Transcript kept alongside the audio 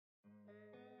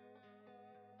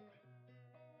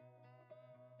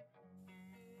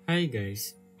Hi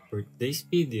guys, for today's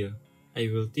video, I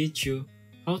will teach you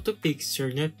how to fix your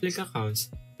Netflix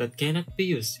accounts that cannot be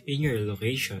used in your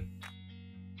location.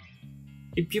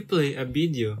 If you play a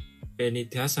video and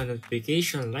it has a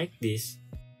notification like this,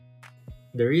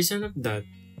 the reason of that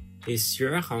is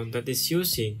your account that is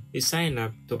using is signed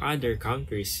up to other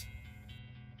countries.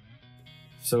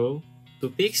 So, to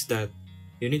fix that,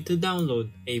 you need to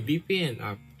download a VPN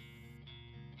app.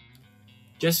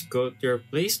 Just go to your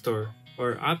Play Store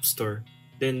or App Store,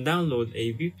 then download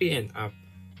a VPN app.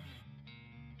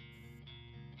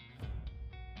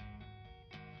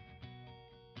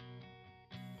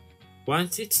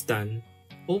 Once it's done,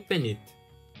 open it.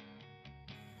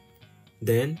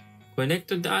 Then, connect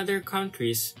to the other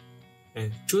countries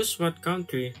and choose what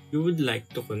country you would like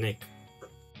to connect.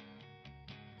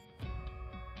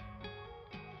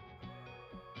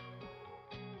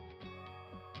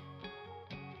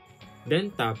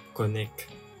 Then tap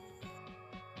Connect.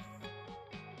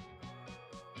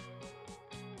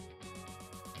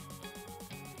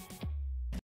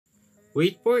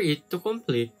 Wait for it to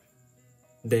complete.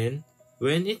 Then,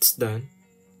 when it's done,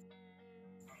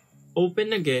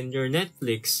 open again your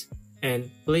Netflix and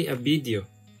play a video.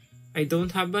 I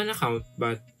don't have an account,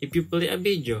 but if you play a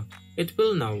video, it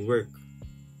will now work.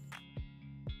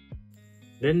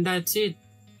 Then that's it.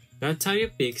 That's how you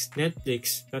fix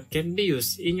Netflix that can be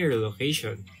used in your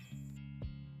location.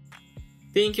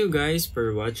 Thank you guys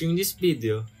for watching this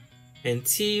video and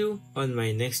see you on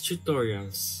my next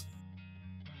tutorials.